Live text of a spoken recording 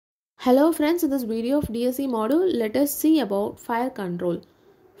Hello friends, in this video of DSC module, let us see about fire control.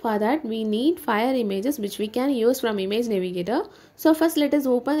 For that, we need fire images which we can use from Image Navigator. So first let us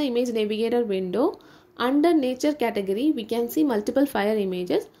open the Image Navigator window. Under Nature category, we can see multiple fire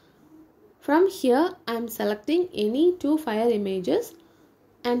images. From here, I am selecting any two fire images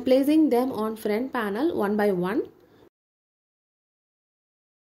and placing them on front panel one by one.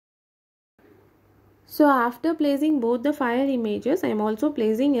 So after placing both the fire images, I am also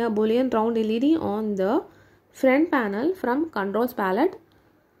placing a Boolean Round LED on the front panel from Controls palette.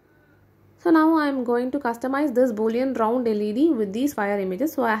 So now I am going to customize this Boolean Round LED with these fire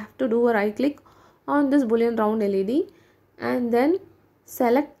images. So I have to do a right click on this Boolean Round LED and then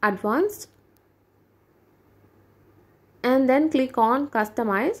select Advanced and then click on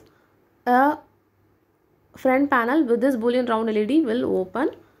Customize. A front panel with this Boolean Round LED will open,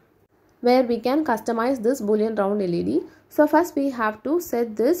 where we can customize this Boolean Round LED. So first we have to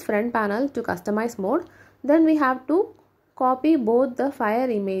set this front panel to customize mode. Then we have to copy both the fire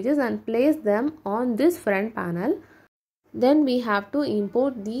images and place them on this front panel. Then we have to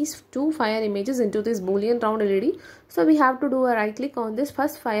import these two fire images into this Boolean Round LED. So we have to do a right click on this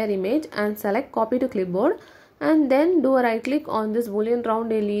first fire image and select copy to clipboard, and then do a right click on this Boolean Round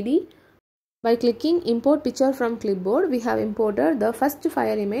LED. By clicking import picture from clipboard, we have imported the first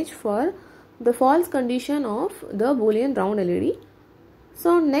fire image for the false condition of the Boolean Round LED.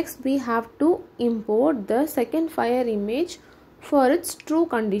 So next we have to import the second fire image for its true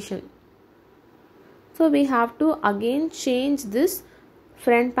condition. So we have to again change this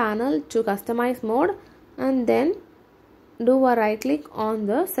front panel to customize mode and then do a right click on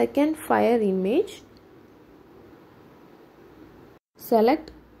the second fire image.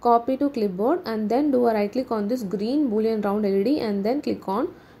 Select copy to clipboard and then do a right click on this green Boolean Round LED and then click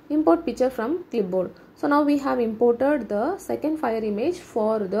on import picture from clipboard. So now we have imported the second fire image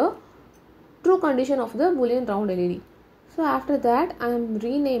for the true condition of the Boolean Round LED. So after that I am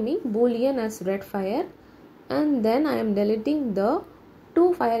renaming Boolean as red fire, and then I am deleting the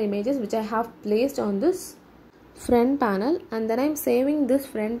two fire images which I have placed on this front panel, and then I am saving this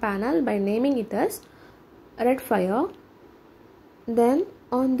front panel by naming it as red fire. Then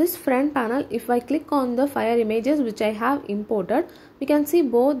on this front panel, if I click on the fire images which I have imported, we can see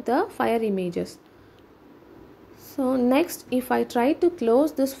both the fire images. So next, if I try to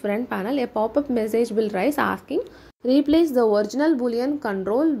close this front panel, a pop-up message will rise asking replace the original Boolean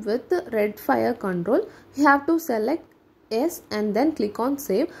control with red fire control. We have to select yes and then click on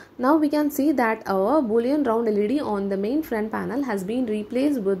save. Now we can see that our Boolean Round LED on the main front panel has been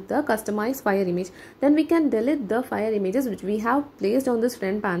replaced with the customized fire image. Then we can delete the fire images which we have placed on this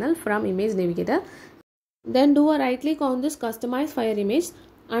front panel from Image Navigator. Then do a right click on this customized fire image.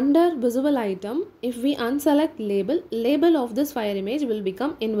 Under visible item, if we unselect label of this fire image will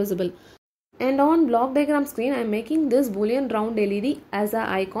become invisible. And on block diagram screen, I am making this Boolean Round LED as an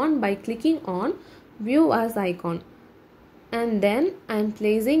icon by clicking on view as icon. And then I am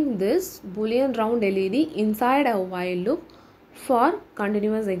placing this Boolean Round LED inside a while loop for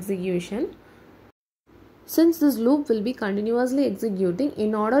continuous execution. Since this loop will be continuously executing,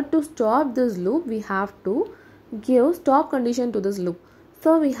 in order to stop this loop, we have to give stop condition to this loop.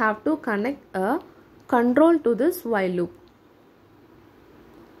 So we have to connect a control to this while loop.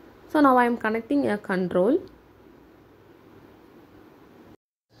 So now I am connecting a control.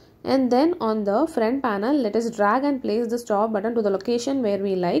 And then on the front panel, let us drag and place the stop button to the location where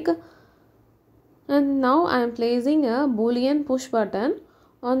we like. And now I am placing a Boolean push button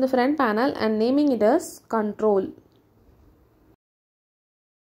on the front panel and naming it as control.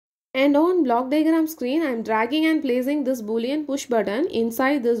 And on block diagram screen, I am dragging and placing this Boolean push button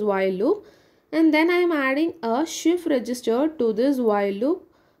inside this while loop. And then I am adding a shift register to this while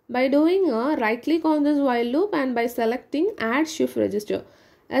loop by doing a right click on this while loop and by selecting add shift register.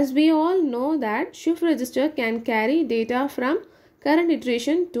 As we all know that shift register can carry data from current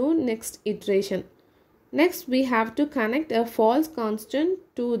iteration to next iteration. Next, we have to connect a false constant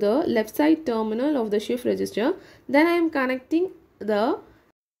to the left side terminal of the shift register. Then I am connecting the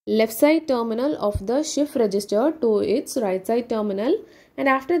left side terminal of the shift register to its right side terminal. And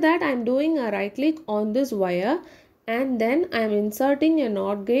after that, I am doing a right click on this wire and then I am inserting a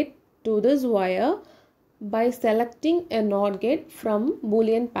NOT gate to this wire by selecting a NOT gate from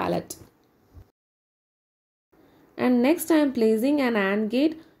Boolean palette. And next I am placing an AND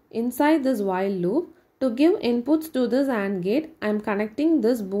gate inside this while loop. To give inputs to this AND gate, I am connecting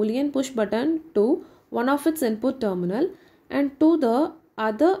this Boolean push button to one of its input terminal, and to the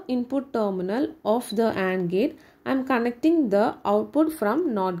other input terminal of the AND gate, I am connecting the output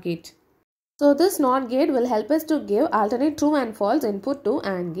from NOT gate. So this NOT gate will help us to give alternate true and false input to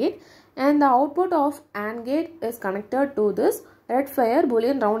AND gate, and the output of AND gate is connected to this red fire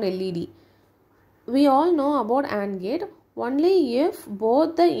Boolean round LED. We all know about AND gate. Only if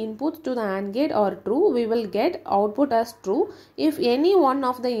both the inputs to the AND gate are true, we will get output as true. If any one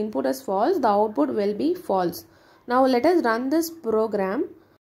of the input is false, the output will be false. Now let us run this program.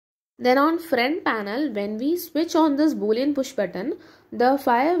 Then on front panel, when we switch on this Boolean push button, the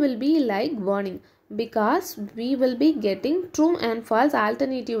fire will be like burning, because we will be getting true and false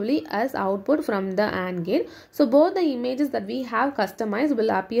alternatively as output from the AND gate. So both the images that we have customized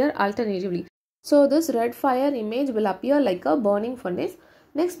will appear alternatively. So this red fire image will appear like a burning furnace.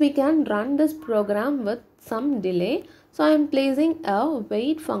 Next we can run this program with some delay. So I am placing a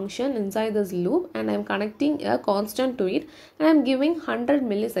wait function inside this loop and I am connecting a constant to it and I am giving 100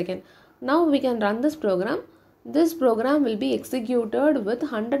 milliseconds. Now we can run this program. This program will be executed with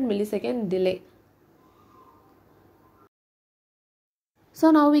 100 millisecond delay.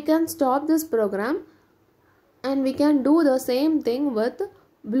 So now we can stop this program and we can do the same thing with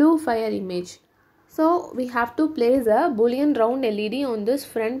blue fire image. So we have to place a Boolean round LED on this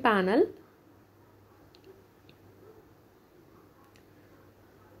front panel.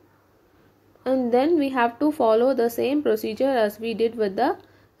 And then we have to follow the same procedure as we did with the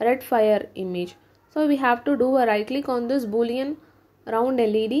red fire image. So we have to do a right click on this Boolean round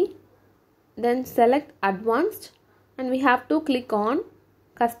LED. Then select advanced and we have to click on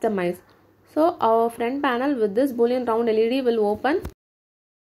customize. So our front panel with this Boolean round LED will open.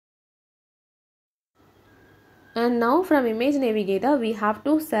 And now from image navigator we have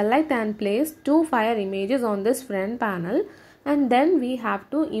to select and place two fire images on this front panel, and then we have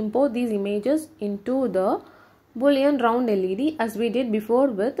to import these images into the Boolean round LED as we did before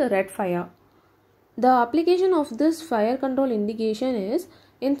with red fire. The application of this fire control indication is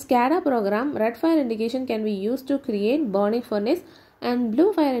in SCADA program. Red fire indication can be used to create burning furnace and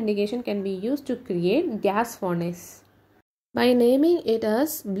blue fire indication can be used to create gas furnace. By naming it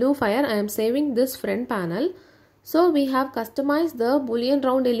as blue fire, I am saving this front panel. So we have customized the Boolean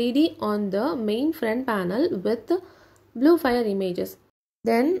round LED on the main front panel with blue fire images.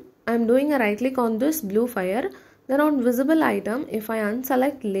 Then I am doing a right click on this blue fire. Then on visible item, if I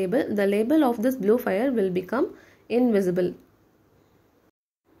unselect label, the label of this blue fire will become invisible.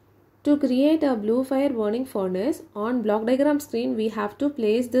 To create a blue fire burning furnace, on block diagram screen we have to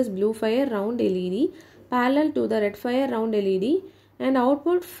place this blue fire round LED parallel to the red fire round LED, and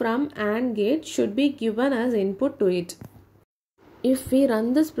output from AND gate should be given as input to it. If we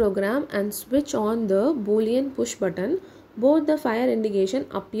run this program and switch on the Boolean push button, both the fire indication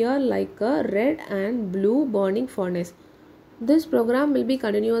appear like a red and blue burning furnace. This program will be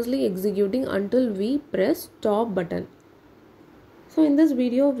continuously executing until we press stop button. So in this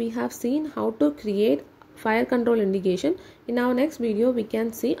video we have seen how to create fire control indication. In our next video we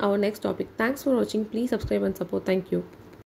can see our next topic. Thanks for watching. Please subscribe and support. Thank you.